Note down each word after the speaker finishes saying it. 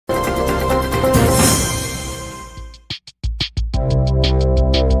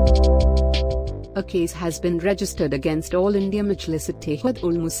a case has been registered against All India Majlis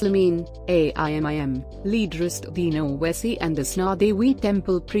Ittehadul Muslimeen, AIMIM, leader Ittehadul Owaisi and Dasna Devi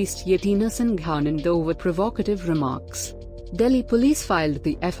temple priest Yati Narsinghanand over provocative remarks. Delhi police filed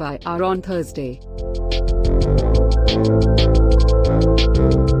the FIR on Thursday.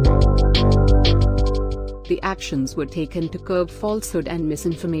 The actions were taken to curb falsehood and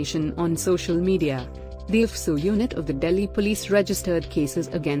misinformation on social media. The FSO unit of the Delhi police registered cases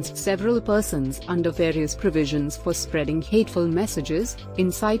against several persons under various provisions for spreading hateful messages,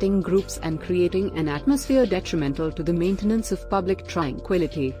 inciting groups and creating an atmosphere detrimental to the maintenance of public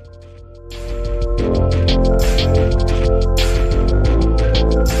tranquility.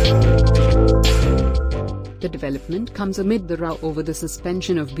 The development comes amid the row over the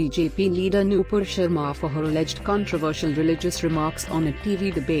suspension of BJP leader Nupur Sharma for her alleged controversial religious remarks on a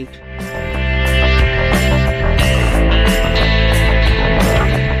TV debate.